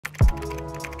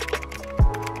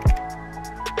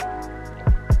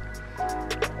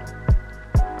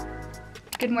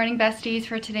Good morning, besties.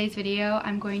 For today's video,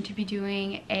 I'm going to be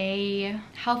doing a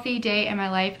healthy day in my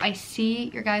life. I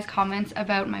see your guys' comments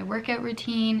about my workout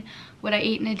routine, what I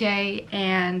eat in a day,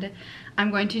 and I'm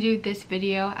going to do this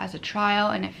video as a trial,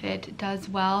 and if it does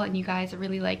well and you guys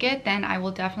really like it, then I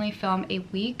will definitely film a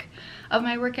week of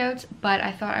my workouts. But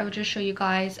I thought I would just show you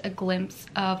guys a glimpse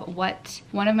of what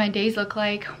one of my days look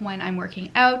like when I'm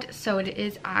working out. So it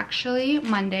is actually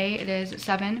Monday. It is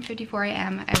 7:54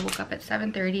 a.m. I woke up at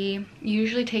 7:30.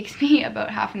 Usually takes me about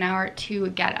half an hour to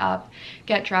get up,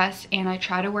 get dressed, and I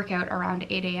try to work out around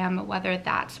 8 a.m. whether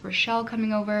that's Rochelle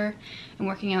coming over and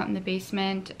working out in the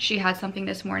basement. She had something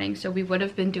this morning, so we would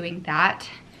have been doing that,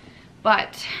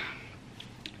 but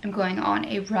I'm going on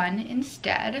a run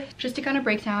instead, just to kind of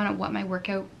break down what my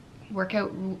workout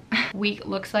week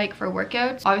looks like for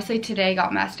workouts. Obviously today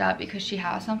got messed up because she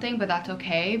has something, but that's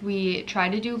okay. We try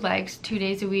to do legs 2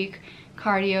 days a week,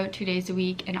 cardio 2 days a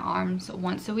week, and arms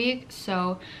once a week.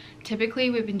 So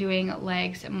typically we've been doing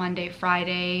legs Monday,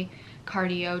 Friday,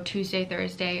 cardio Tuesday,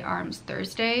 Thursday, arms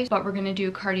Thursday, but we're gonna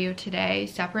do cardio today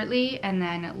separately and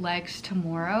then legs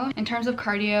tomorrow. In terms of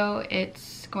cardio,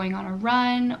 it's going on a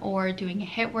run or doing a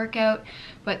HIIT workout,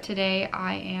 but today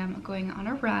I am going on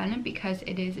a run because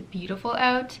it is beautiful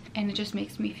out and it just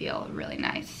makes me feel really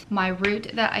nice. My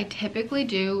route that I typically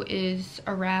do is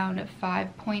around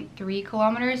 5.3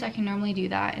 kilometers. I can normally do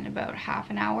that in about half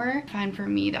an hour. I find for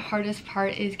me the hardest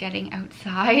part is getting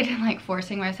outside and like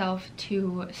forcing myself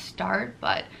to start,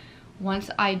 but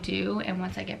once I do and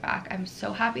once I get back, I'm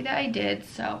so happy that I did.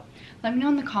 So let me know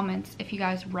in the comments if you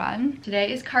guys run.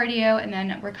 Today is cardio, and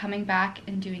then we're coming back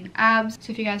and doing abs.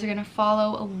 So if you guys are gonna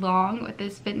follow along with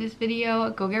this fitness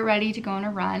video, go get ready to go on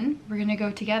a run. We're gonna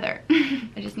go together.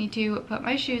 I just need to put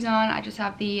my shoes on. I just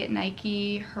have the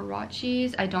Nike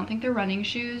Huaraches. I don't think they're running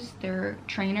shoes, they're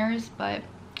trainers, but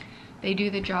they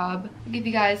do the job. I'll give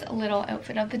you guys a little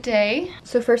outfit of the day.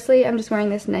 So firstly, I'm just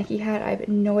wearing this Nike hat. I have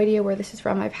no idea where this is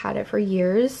from. I've had it for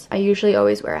years. I usually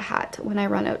always wear a hat when I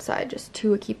run outside just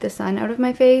to keep the sun out of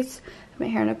my face. My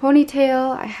hair in a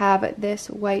ponytail. I have this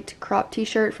white crop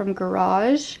t-shirt from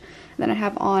Garage. Then I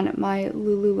have on my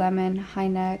Lululemon high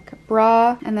neck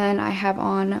bra, and then I have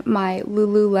on my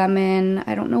Lululemon,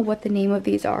 I don't know what the name of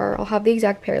these are, I'll have the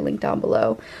exact pair linked down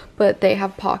below, but they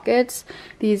have pockets.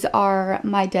 These are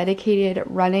my dedicated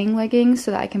running leggings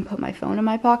so that I can put my phone in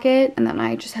my pocket, and then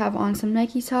I just have on some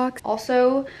Nike socks.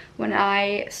 Also, when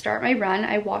I start my run,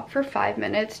 I walk for 5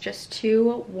 minutes just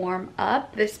to warm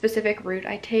up. This specific route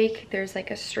I take, there's like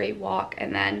a straight walk,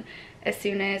 and then as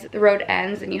soon as the road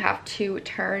ends and you have to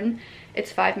turn,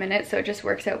 it's 5 minutes, so it just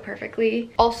works out perfectly.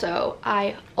 Also,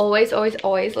 I always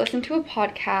listen to a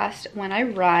podcast when I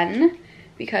run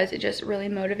because it just really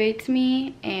motivates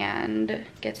me and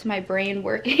gets my brain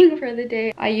working for the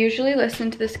day. I usually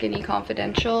listen to the Skinny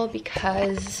Confidential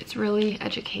because it's really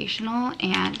educational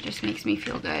and just makes me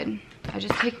feel good. I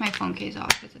just take my phone case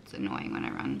off because it's annoying when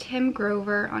I run. Tim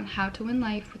Grover on how to win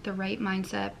life with the right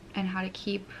mindset and how to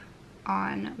keep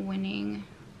on winning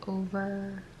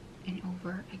over and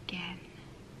over again.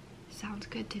 Sounds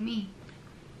good to me.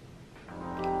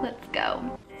 Let's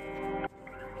go.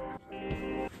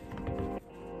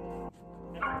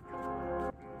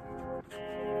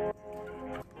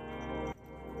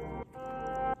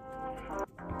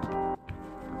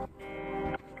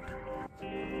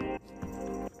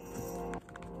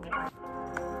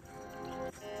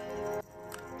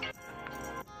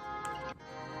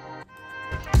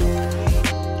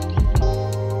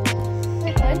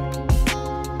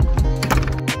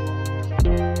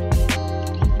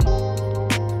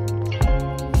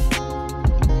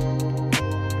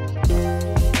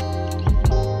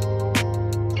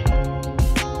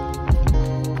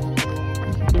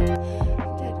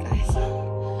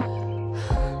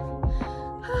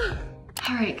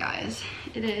 Alright guys,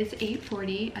 it is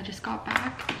 8:40. I just got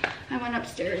back. I went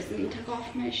upstairs and took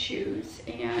off my shoes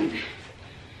and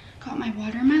got my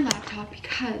water and my laptop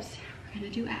because we're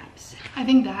gonna do abs. I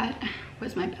think that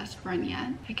was my best run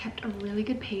yet. I kept a really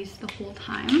good pace the whole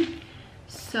time.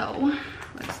 So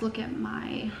let's look at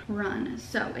my run.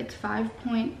 So it's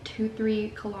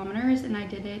 5.23 kilometers and I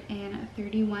did it in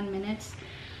 31 minutes,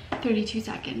 32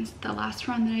 seconds. The last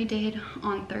run that I did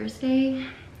on Thursday,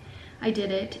 I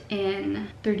did it in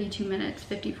 32 minutes,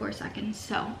 54 seconds.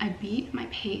 So I beat my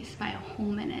pace by a whole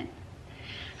minute.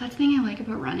 That's the thing I like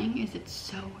about running is it's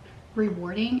so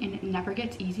rewarding and it never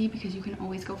gets easy because you can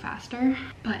always go faster.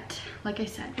 But like I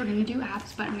said, we're gonna do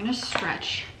abs, but I'm gonna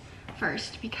stretch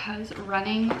first because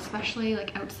running, especially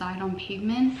like outside on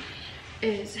pavement,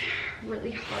 is really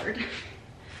hard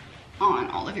on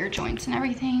all of your joints and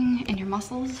everything and your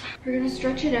muscles. We're gonna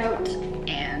stretch it out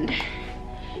and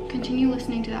continue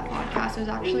listening to that podcast. It was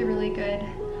actually really good.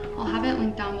 I'll have it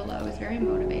linked down below. It was very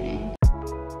motivating.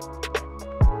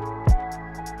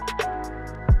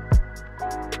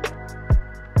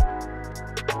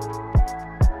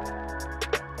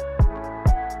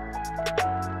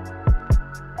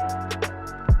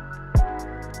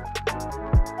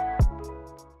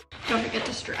 Don't forget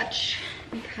to stretch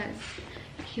because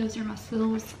it heals your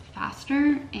muscles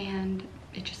faster and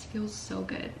it just feels so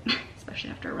good, especially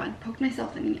after a run. Poked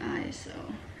myself in the eye, so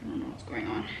I don't know what's going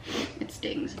on. It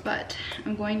stings, but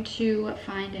I'm going to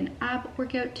find an ab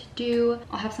workout to do.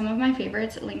 I'll have some of my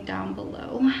favorites linked down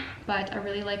below, but I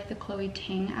really like the Chloe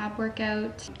Ting ab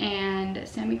workout, and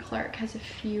Sammy Clark has a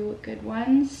few good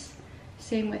ones.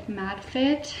 Same with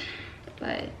MadFit,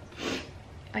 but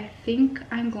I think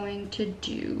I'm going to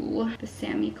do the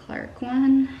Sammy Clark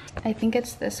one. I think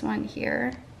it's this one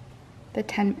here. The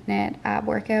 10-minute ab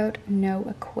workout, no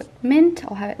equipment.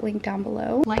 I'll have it linked down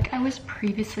below. Like I was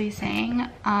previously saying,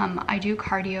 I do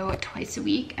cardio twice a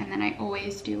week, and then I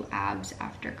always do abs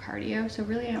after cardio. So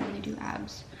really I only do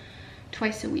abs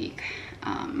twice a week,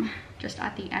 just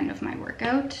at the end of my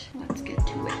workout. Let's get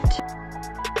to it.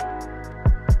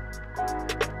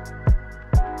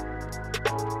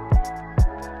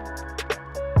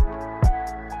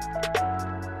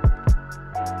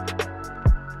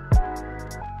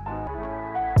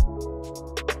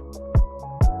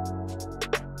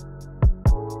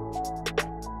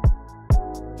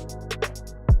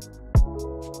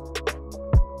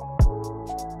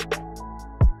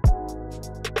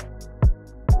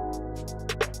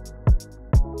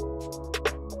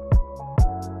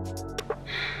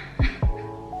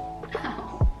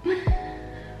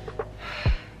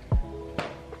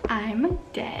 I'm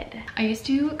dead. I used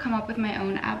to come up with my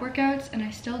own ab workouts, and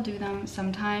I still do them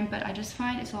sometime, but I just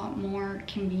find it's a lot more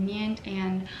convenient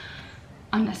and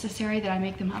unnecessary that I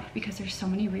make them up because there's so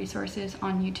many resources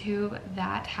on YouTube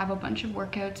that have a bunch of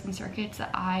workouts and circuits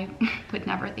that I would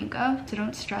never think of. So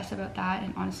don't stress about that,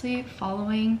 and honestly,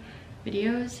 following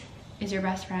videos is your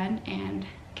best friend and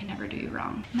can never do you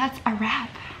wrong. And that's a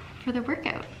wrap for the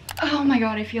workout. Oh my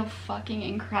god, I feel fucking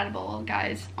incredible,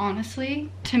 guys.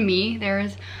 Honestly, to me, there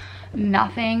is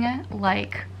nothing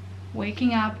like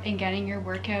waking up and getting your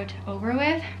workout over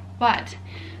with. But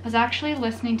I was actually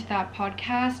listening to that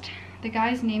podcast. The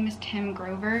guy's name is Tim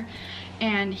Grover,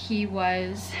 and he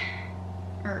was,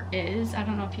 or is, I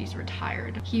don't know if he's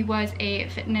retired. He was a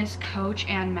fitness coach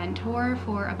and mentor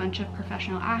for a bunch of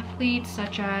professional athletes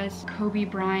such as Kobe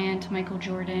Bryant, Michael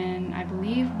Jordan, I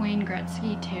believe Wayne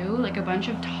Gretzky too, like a bunch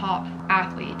of top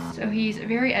athletes. So he's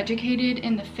very educated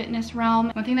in the fitness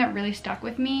realm. One thing that really stuck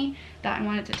with me that I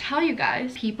wanted to tell you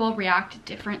guys, people react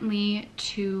differently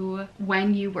to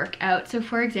when you work out. So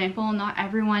for example, not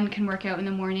everyone can work out in the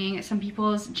morning. Some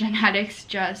people's genetics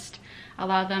just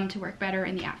allow them to work better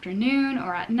in the afternoon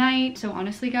or at night. So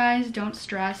honestly guys, don't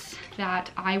stress that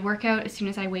I work out as soon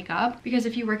as I wake up, because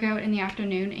if you work out in the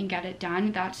afternoon and get it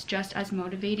done, that's just as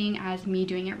motivating as me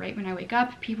doing it right when I wake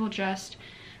up. People just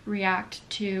react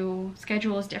to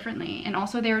schedules differently. And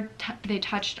also they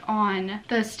touched on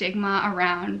the stigma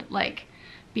around like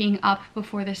being up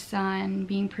before the sun,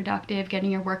 being productive,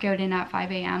 getting your workout in at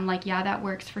 5 a.m. Like, yeah, that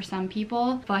works for some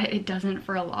people, but it doesn't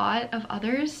for a lot of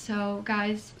others. So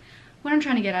guys, what I'm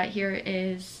trying to get at here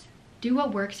is do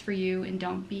what works for you and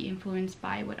don't be influenced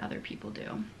by what other people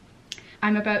do.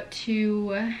 I'm about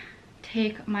to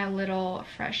take my little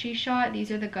freshie shot.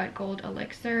 These are the Gut Gold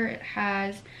Elixir. It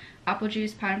has apple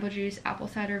juice, pineapple juice, apple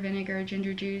cider vinegar,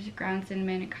 ginger juice, ground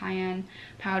cinnamon, cayenne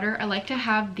powder. I like to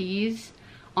have these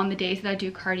on the days that I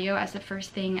do cardio as the first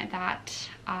thing that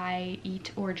I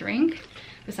eat or drink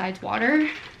besides water.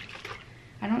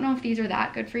 I don't know if these are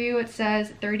that good for you. It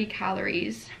says 30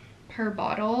 calories per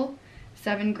bottle,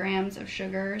 7 grams of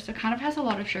sugar, so it kind of has a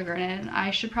lot of sugar in it. And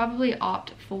I should probably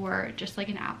opt for just like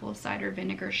an apple cider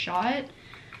vinegar shot,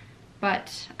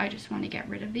 but I just want to get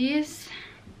rid of these.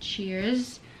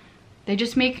 Cheers. They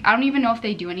just make, I don't even know if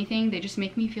they do anything, they just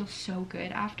make me feel so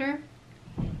good after.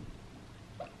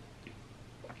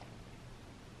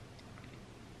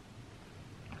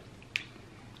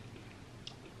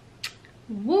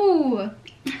 Woo!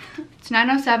 It's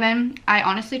 9:07. I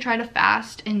honestly try to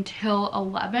fast until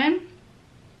 11.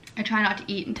 I try not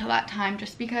to eat until that time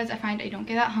just because I find I don't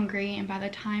get that hungry, and by the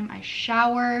time I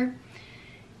shower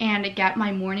and get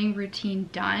my morning routine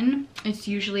done, it's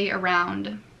usually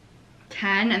around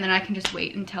 10, and then I can just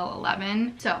wait until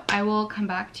 11. So I will come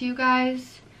back to you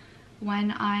guys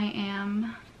when I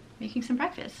am making some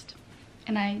breakfast.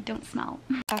 and I don't smell.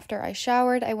 After I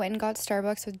showered, I went and got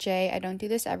Starbucks with Jay. I don't do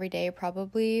this every day,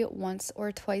 probably once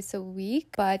or twice a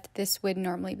week, but this would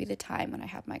normally be the time when I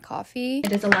have my coffee.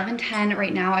 It is 11:10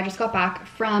 right now. I just got back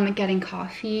from getting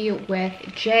coffee with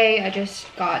Jay. I just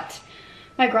got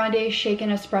my grande shaken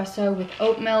espresso with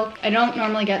oat milk. I don't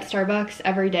normally get Starbucks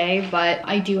every day, but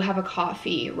I do have a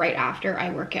coffee right after I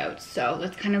work out. So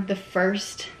that's kind of the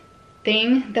first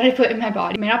thing that I put in my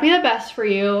body. It may not be the best for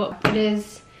you. It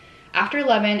is after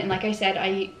 11, and like I said,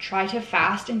 I try to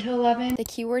fast until 11. The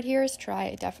key word here is try.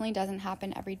 It definitely doesn't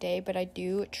happen every day, but I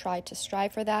do try to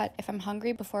strive for that. If I'm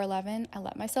hungry before 11, I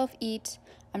let myself eat.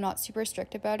 I'm not super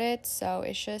strict about it, so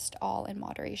it's just all in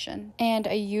moderation. And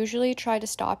I usually try to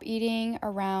stop eating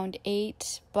around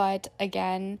 8, but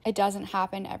again, it doesn't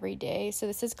happen every day. So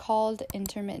this is called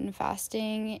intermittent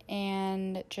fasting,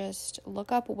 and just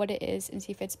look up what it is and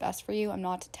see if it's best for you. I'm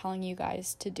not telling you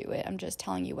guys to do it. I'm just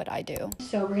telling you what I do.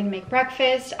 So we're gonna make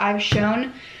breakfast. I've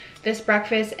shown this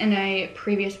breakfast in a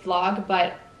previous vlog,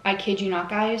 but I kid you not,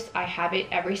 guys, I have it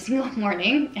every single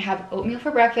morning. I have oatmeal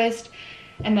for breakfast,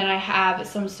 and then I have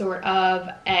some sort of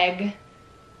egg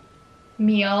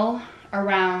meal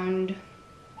around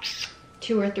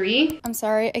 2 or 3. I'm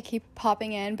sorry I keep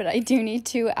popping in, but I do need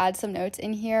to add some notes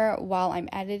in here while I'm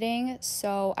editing.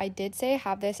 So I did say I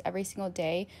have this every single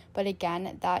day, but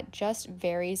again, that just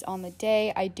varies on the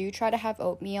day. I do try to have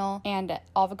oatmeal and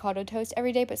avocado toast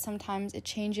every day, but sometimes it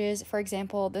changes. For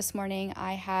example, this morning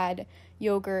I had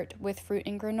yogurt with fruit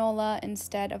and granola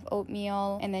instead of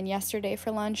oatmeal, and then yesterday for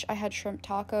lunch I had shrimp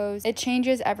tacos. It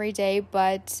changes every day,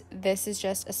 but this is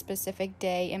just a specific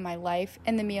day in my life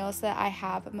and the meals that I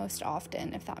have most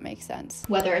often, if that makes sense.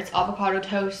 Whether it's avocado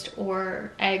toast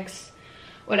or eggs,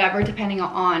 whatever, depending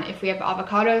on if we have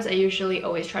avocados. I usually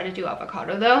always try to do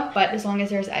avocado though, but as long as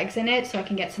there's eggs in it so I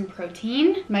can get some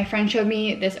protein. My friend showed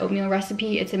me this oatmeal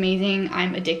recipe. It's amazing.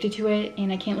 I'm addicted to it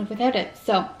and I can't live without it,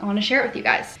 so I want to share it with you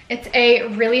guys. It's a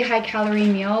really high calorie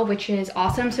meal, which is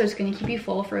awesome, so it's going to keep you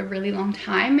full for a really long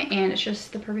time, and it's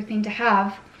just the perfect thing to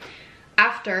have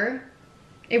after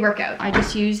a workout. I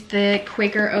just used the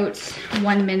Quaker Oats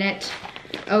 1 minute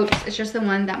oats. It's just the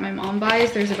one that my mom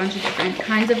buys. There's a bunch of different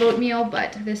kinds of oatmeal,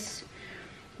 but this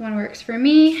one works for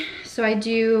me. So I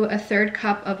do a 1/3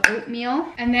 cup of oatmeal,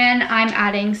 and then I'm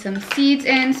adding some seeds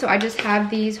in. So I just have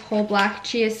these whole black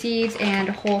chia seeds and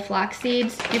whole flax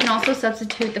seeds. You can also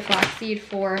substitute the flax seed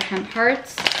for hemp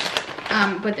hearts,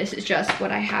 but this is just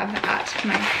what I have at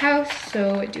my house.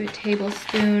 So I do a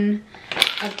tablespoon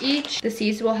of each. The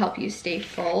seeds will help you stay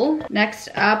full. Next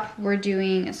up, we're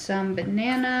doing some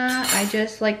banana. I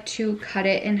just like to cut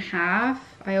it in half.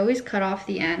 I always cut off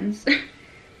the ends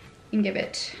and give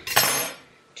it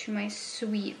to my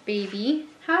sweet baby.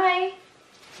 Hi.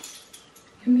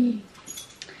 Me.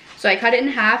 So I cut it in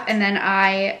half, and then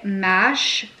I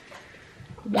mash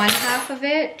 1/2 of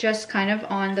it just kind of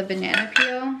on the banana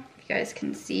peel, if you guys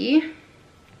can see.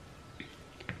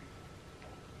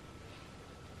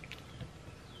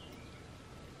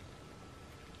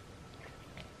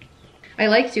 I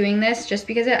like doing this just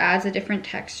because it adds a different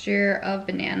texture of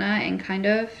banana and kind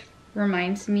of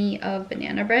reminds me of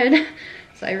banana bread.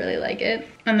 So I really like it.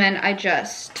 And then I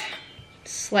just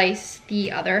slice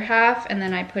the other half and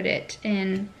then I put it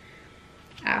in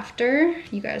after.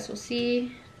 You guys will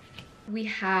see. We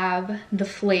have the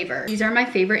flavor. These are my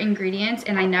favorite ingredients,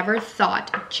 and I never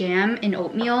thought jam in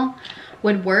oatmeal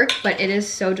would work, but it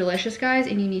is so delicious, guys,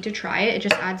 and you need to try it. It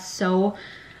just adds so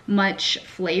much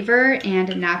flavor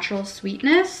and natural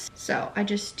sweetness. So I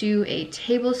just do a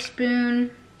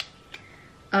tablespoon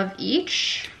of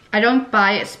each. I don't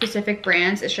buy specific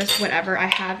brands, it's just whatever I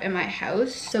have in my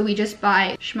house. So we just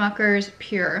buy Schmucker's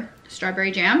Pure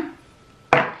Strawberry Jam.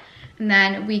 And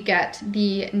then we get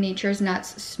the Nature's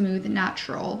Nuts Smooth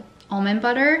Natural Almond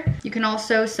Butter. You can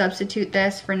also substitute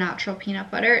this for natural peanut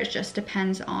butter. It just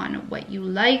depends on what you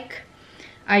like.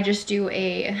 I just do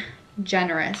a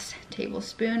generous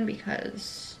tablespoon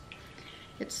because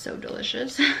it's so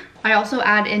delicious. I also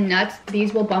add in nuts.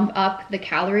 These will bump up the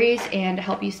calories and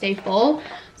help you stay full.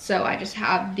 So I just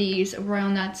have these Royal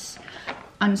Nuts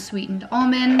unsweetened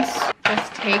almonds.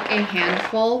 Just take a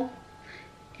handful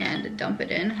and dump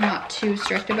it in. I'm not too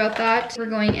strict about that. We're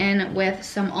going in with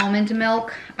some almond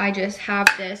milk. I just have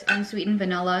this unsweetened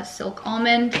vanilla silk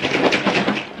almond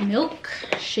milk.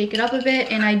 Shake it up a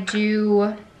bit, and I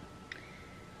do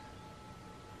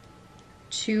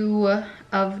 2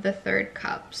 of the 1/3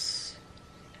 cups.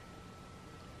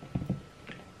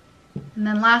 And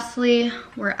then lastly,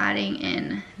 we're adding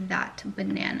in that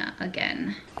banana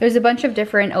again. There's a bunch of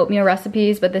different oatmeal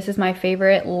recipes, but this is my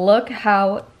favorite. Look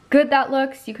how good that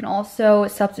looks. You can also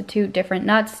substitute different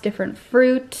nuts, different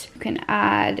fruit. You can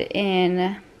add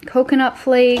in coconut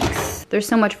flakes. There's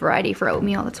so much variety for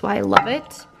oatmeal. That's why I love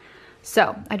it.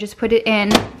 So I just put it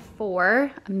in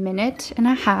for a minute and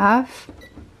a half.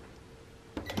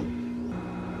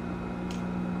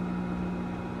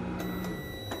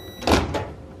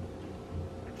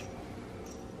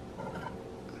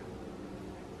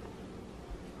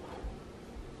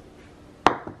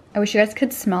 I wish you guys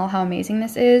could smell how amazing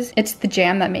this is. It's the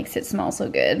jam that makes it smell so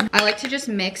good. I like to just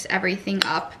mix everything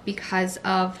up because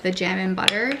of the jam and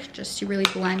butter, just to really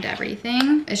blend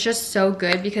everything. It's just so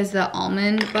good because the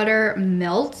almond butter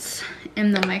melts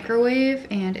in the microwave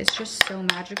and it's just so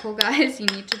magical, guys. You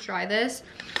need to try this.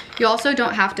 You also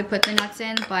don't have to put the nuts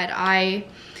in, but I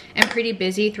am pretty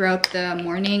busy throughout the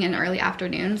morning and early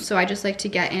afternoon, so I just like to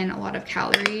get in a lot of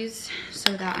calories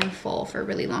so that I'm full for a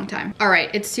really long time. All right,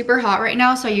 it's super hot right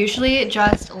now, so I usually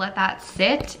just let that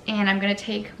sit, and I'm gonna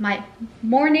take my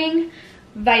morning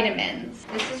vitamins.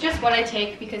 This is just what I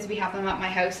take because we have them at my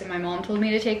house and my mom told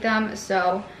me to take them.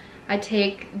 So I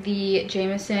take the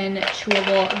Jameson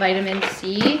Chewable Vitamin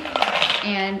C,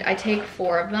 and I take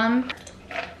 4 of them.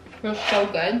 They're so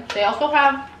good. They also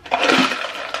have,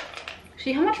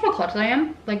 see how much of a klutz I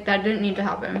am? Like, that didn't need to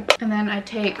happen. And then I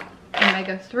take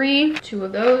omega-3, 2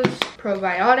 of those,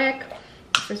 probiotic,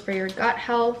 this is for your gut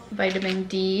health, vitamin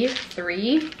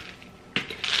D3,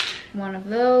 1 of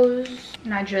those,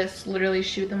 and I just literally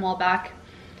shoot them all back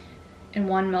in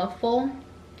one mouthful.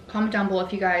 Comment down below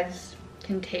if you guys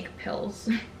can take pills.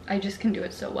 I just can do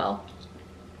it so well.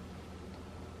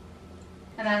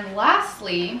 And then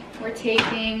lastly, we're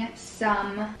taking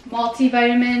some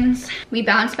multivitamins. We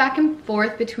bounce back and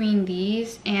forth between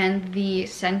these and the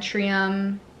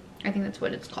Centrium, I think that's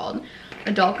what it's called,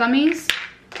 adult gummies.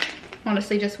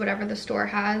 Honestly, just whatever the store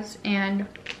has. And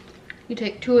you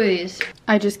take 2 of these.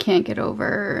 I just can't get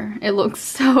over. It looks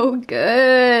so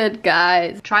good,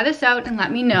 guys. Try this out and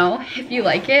let me know if you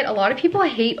like it. A lot of people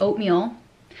hate oatmeal,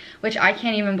 which I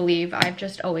can't even believe. I've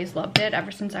just always loved it ever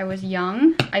since I was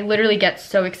young. I literally get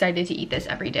so excited to eat this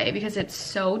every day because it's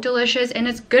so delicious and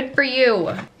it's good for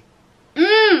you.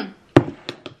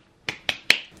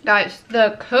 Guys,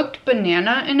 the cooked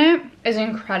banana in it is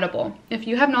incredible. If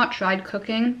you have not tried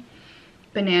cooking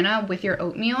banana with your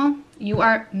oatmeal, you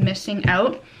are missing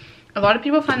out. A lot of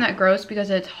people find that gross because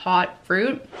it's hot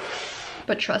fruit,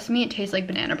 but trust me, it tastes like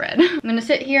banana bread. I'm gonna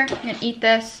sit here and eat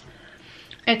this.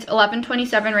 It's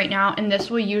 11:27 right now, and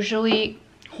this will usually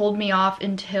hold me off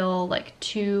until like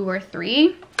 2 or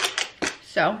 3.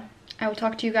 So I will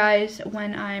talk to you guys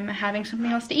when I'm having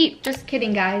something else to eat. Just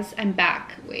kidding, guys, I'm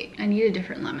back. Wait, I need a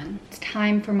different lemon. It's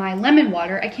time for my lemon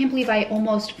water. I can't believe I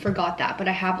almost forgot that, but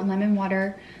I have lemon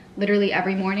water literally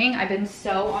every morning. I've been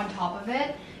so on top of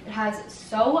it. It has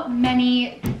so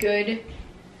many good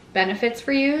benefits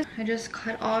for you. I just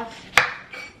cut off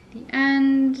the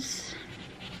ends.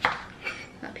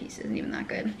 That piece isn't even that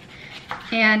good.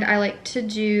 And I like to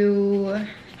do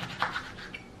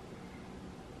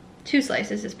 2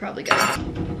 slices is probably good.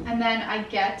 And then I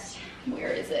get,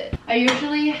 where is it? I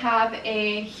usually have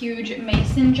a huge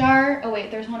mason jar. Oh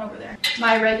wait, there's one over there.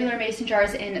 My regular mason jar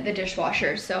is in the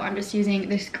dishwasher, so I'm just using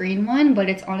this green one, but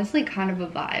it's honestly kind of a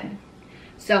vibe.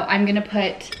 So I'm gonna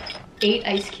put 8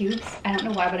 ice cubes. I don't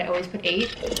know why, but I always put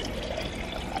 8.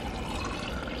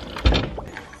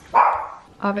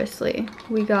 Obviously,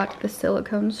 we got the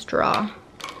silicone straw.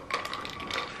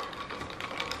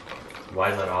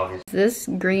 Why is that obvious? This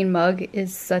green mug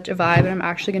is such a vibe, and I'm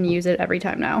actually gonna use it every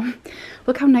time now.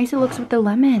 Look how nice it looks with the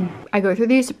lemon. I go through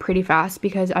these pretty fast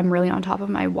because I'm really on top of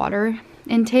my water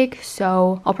intake,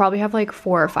 so I'll probably have like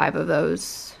 4 or 5 of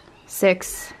those,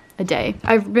 6 a day.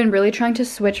 I've been really trying to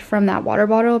switch from that water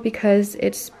bottle because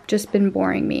it's just been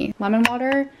boring me. Lemon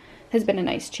water has been a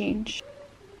nice change.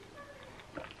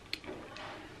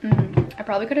 I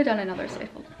probably could have done another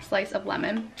slice of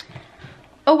lemon.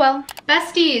 Oh well.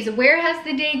 Besties, where has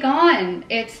the day gone?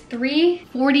 It's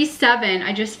 3:47.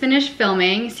 I just finished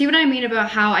filming. See what I mean about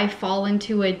how I fall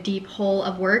into a deep hole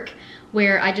of work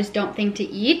where I just don't think to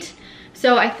eat?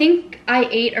 So I think I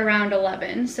ate around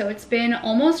 11. So it's been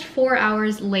almost 4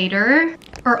 hours later,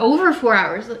 or over 4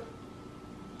 hours.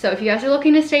 So if you guys are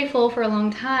looking to stay full for a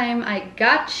long time, I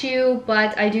got you,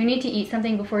 but I do need to eat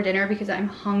something before dinner because I'm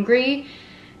hungry.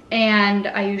 And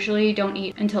I usually don't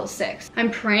eat until 6. I'm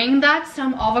praying that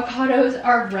some avocados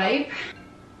are ripe.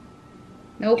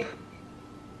 Nope.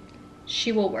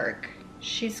 She will work.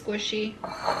 She's squishy.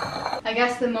 I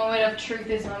guess the moment of truth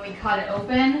is when we cut it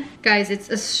open. Guys, it's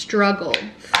a struggle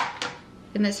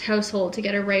in this household to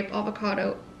get a ripe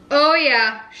avocado. Oh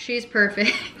yeah, she's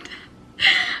perfect.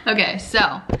 Okay,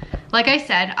 so Like I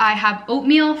said, I have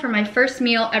oatmeal for my first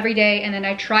meal every day, and then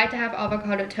I try to have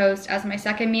avocado toast as my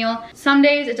second meal. Some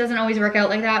days it doesn't always work out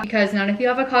like that because none of the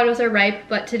avocados are ripe,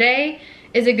 but today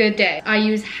is a good day. I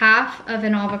use half of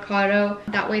an avocado,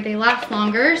 that way they last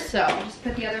longer. So I'll just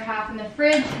put the other half in the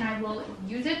fridge and I will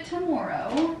use it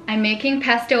tomorrow. I'm making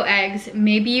pesto eggs.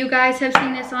 Maybe you guys have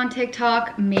seen this on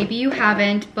TikTok, maybe you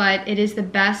haven't, but it is the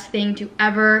best thing to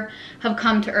ever have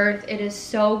come to earth. It is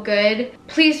so good.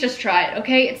 Please just try it,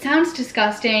 okay? It sounds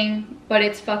disgusting, but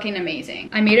it's fucking amazing.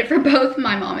 I made it for both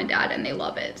my mom and dad and they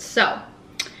love it. So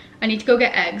I need to go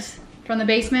get eggs from the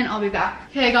basement. I'll be back.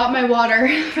 Okay, I got my water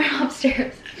from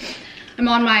upstairs. I'm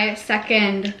on my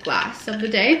second glass of the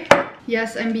day.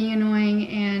 Yes, I'm being annoying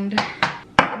and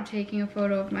I'm taking a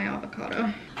photo of my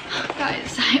avocado.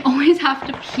 Guys, I always have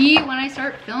to pee when I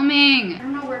start filming. I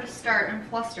don't know where to start, I'm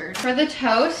flustered. For the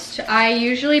toast, I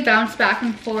usually bounce back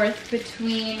and forth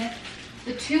between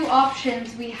the two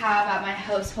options we have at my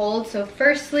household. So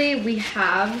firstly, we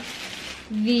have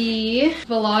the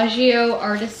Villaggio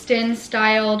artisan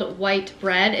styled white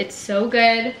bread. It's so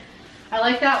good. I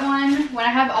like that one. When I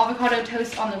have avocado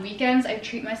toast on the weekends, I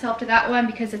treat myself to that one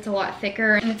because it's a lot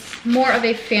thicker and it's more of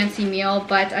a fancy meal,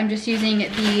 but I'm just using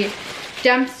the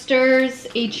Dempster's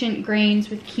Ancient Grains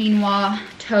with Quinoa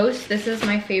toast. This is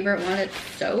my favorite one. It's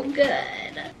so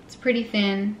good. It's pretty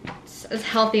thin. It's as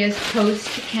healthy as toast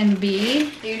can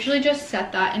be. I usually just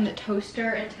set that in the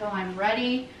toaster until I'm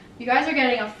ready. You guys are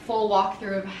getting a full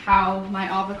walkthrough of how my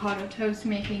avocado toast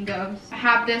making goes. I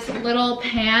have this little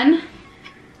pan.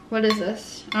 What is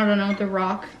this? I don't know, the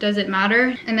rock. Does it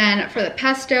matter? And then for the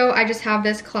pesto, I just have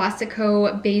this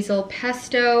Classico basil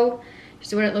pesto.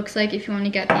 Just what it looks like if you want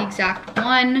to get the exact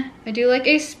one. I do like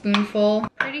a spoonful,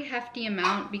 pretty hefty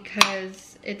amount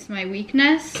because it's my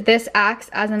weakness. This acts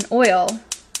as an oil,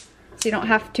 so you don't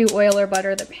have to oil or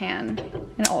butter the pan,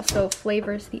 and also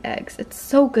flavors the eggs. It's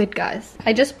so good, guys.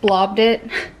 I just blobbed it.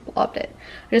 I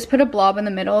just put a blob in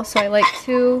the middle, so I like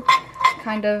to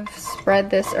kind of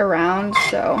spread this around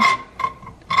so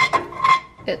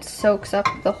it soaks up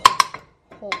the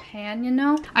whole pan, you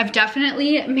know? I've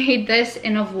definitely made this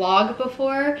in a vlog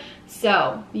before,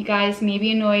 so you guys may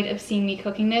be annoyed of seeing me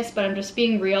cooking this, but I'm just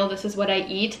being real. This is what I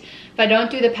eat. If I don't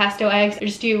do the pesto eggs, I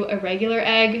just do a regular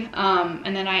egg,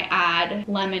 and then I add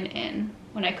lemon in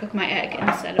when I cook my egg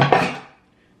instead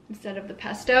of the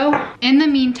pesto. In the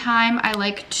meantime, I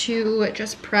like to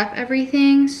just prep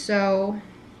everything, so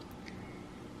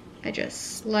I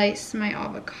just slice my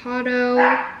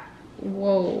avocado.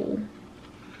 Whoa.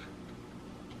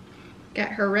 Get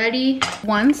her ready.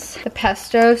 Once the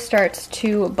pesto starts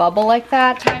to bubble like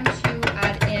that, time to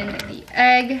add in the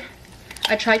egg.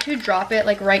 I try to drop it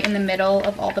like right in the middle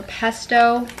of all the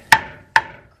pesto.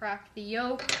 Crack the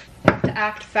yolk. To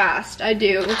act fast, I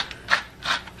do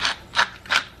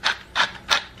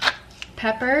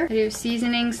pepper, I do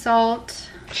seasoning salt,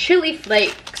 chili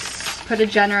flakes. Put a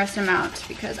generous amount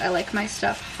because I like my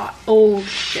stuff hot. Oh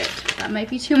shit, that might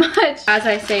be too much. As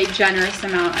I say generous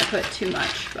amount, I put too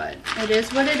much, but it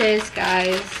is what it is,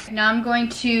 guys. Now I'm going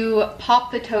to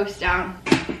pop the toast down.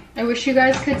 I wish you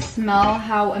guys could smell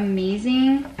how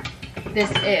amazing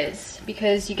this is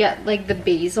because you get like the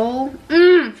basil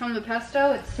from the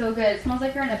pesto. It's so good. It smells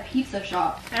like you're in a pizza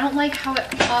shop. I don't like how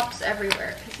it pops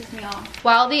everywhere. It pisses me off.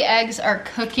 While the eggs are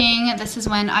cooking, this is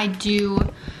when I do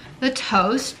the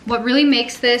toast. What really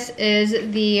makes this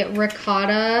is the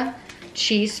ricotta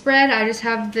cheese spread. I just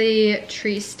have the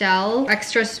Tristel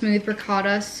extra smooth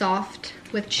ricotta soft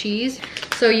with cheese.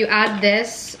 So you add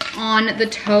this on the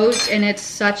toast and it's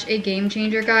such a game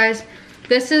changer, guys.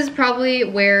 This is probably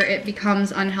where it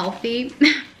becomes unhealthy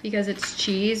because it's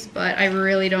cheese, but I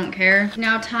really don't care.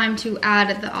 Now time to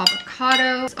add the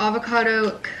avocado. This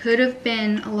avocado could have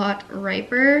been a lot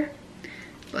riper,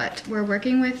 but we're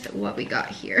working with what we got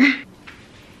here.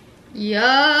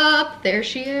 Yup, there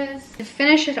she is. To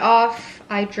finish it off,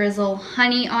 I drizzle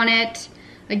honey on it.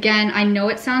 Again, I know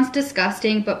it sounds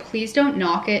disgusting, but please don't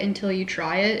knock it until you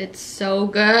try it. It's so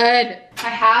good. I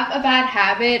have a bad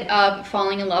habit of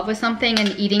falling in love with something and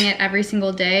eating it every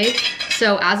single day.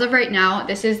 So as of right now,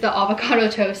 this is the avocado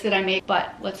toast that I made,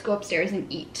 but let's go upstairs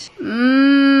and eat.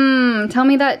 Tell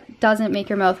me that doesn't make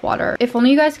your mouth water. If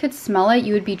only you guys could smell it,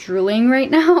 you would be drooling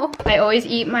right now. I always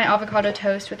eat my avocado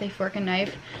toast with a fork and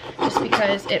knife just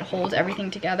because it holds everything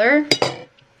together.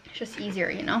 It's just easier,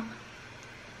 you know?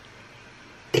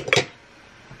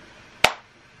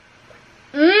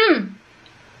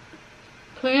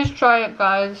 Please try it,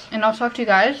 guys. And I'll talk to you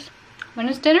guys when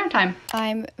it's dinner time.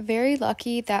 I'm very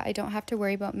lucky that I don't have to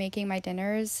worry about making my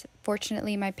dinners.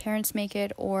 Fortunately, my parents make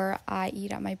it or I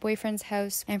eat at my boyfriend's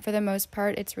house, and for the most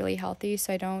part it's really healthy,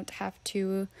 so I don't have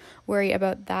to worry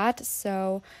about that.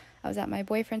 So I was at my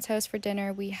boyfriend's house for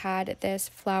dinner. We had this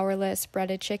flourless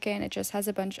breaded chicken. It just has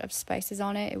a bunch of spices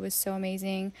on it. It was so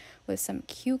amazing, with some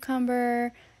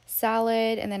cucumber,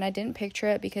 salad, and then I didn't picture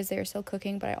it because they were still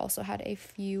cooking, but I also had a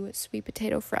few sweet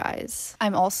potato fries.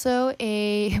 I'm also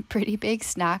a pretty big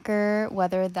snacker,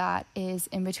 whether that is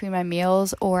in between my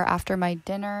meals or after my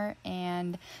dinner,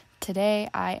 and today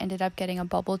I ended up getting a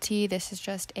bubble tea. This is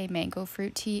just a mango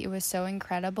fruit tea. It was so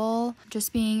incredible.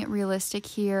 Just being realistic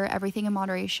here, everything in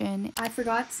moderation. I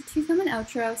forgot to film an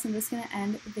outro, so I'm just gonna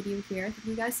end the video here. Thank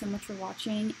you guys so much for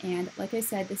watching, and like I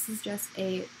said, this is just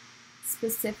a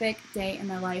specific day in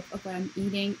my life of what I'm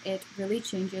eating. It really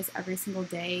changes every single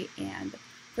day, and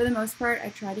for the most part I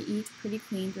try to eat pretty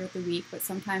clean throughout the week, but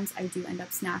sometimes I do end up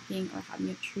snacking or having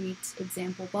a treat,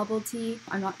 example bubble tea.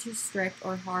 I'm not too strict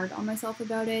or hard on myself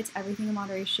about it, everything in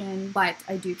moderation, but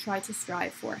I do try to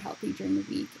strive for healthy during the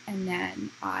week, and then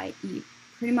I eat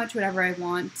pretty much whatever I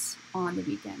want on the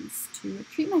weekends to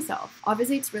treat myself.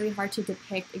 Obviously, it's really hard to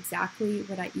depict exactly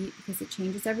what I eat because it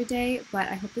changes every day, but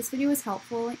I hope this video was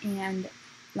helpful, and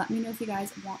let me know if you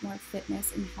guys want more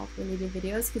fitness and health related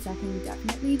videos because I can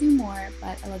definitely do more.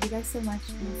 But I love you guys so much,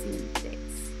 and I'll see you in the next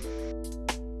days.